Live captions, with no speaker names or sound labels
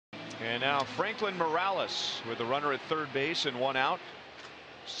And now Franklin Morales with the runner at third base and one out.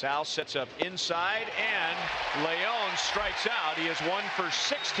 Sal sets up inside and Leon strikes out. He is 1 for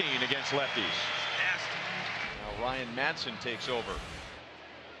 16 against lefties. Now Ryan Madson takes over.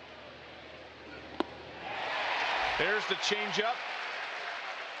 There's the changeup.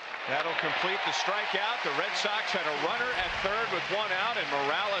 That'll complete the strikeout. The Red Sox had a runner at third with one out, and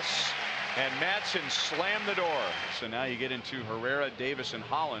Morales and Madson slam the door. So now you get into Herrera, Davis, and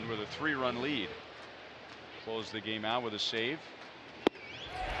Holland with a 3-run lead. Close the game out with a save.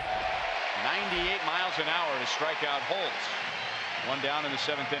 98 miles an hour to strike out Holtz. One down in the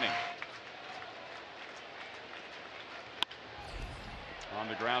 7th inning. On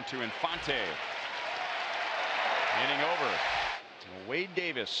the ground to Infante. Inning over. Wade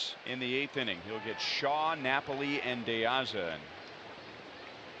Davis in the 8th inning. He'll get Shaw, Napoli, and De Aza.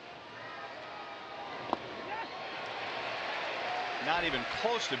 Not even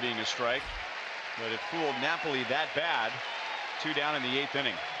close to being a strike, but it fooled Napoli that bad. 2 down in the 8th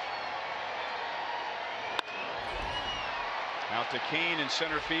inning. Out to Kane in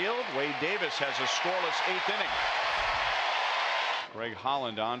center field. Wade Davis has a scoreless 8th inning. Greg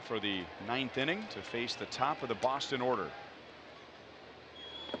Holland on for the 9th inning to face the top of the Boston order.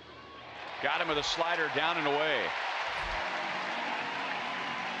 Got him with a slider down and away.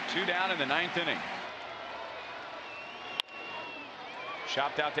 2 down in the 9th inning.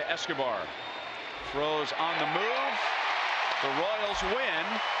 Chopped out to Escobar. Throws on the move. The Royals win,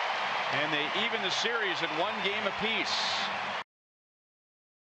 and they even the series at 1 game apiece.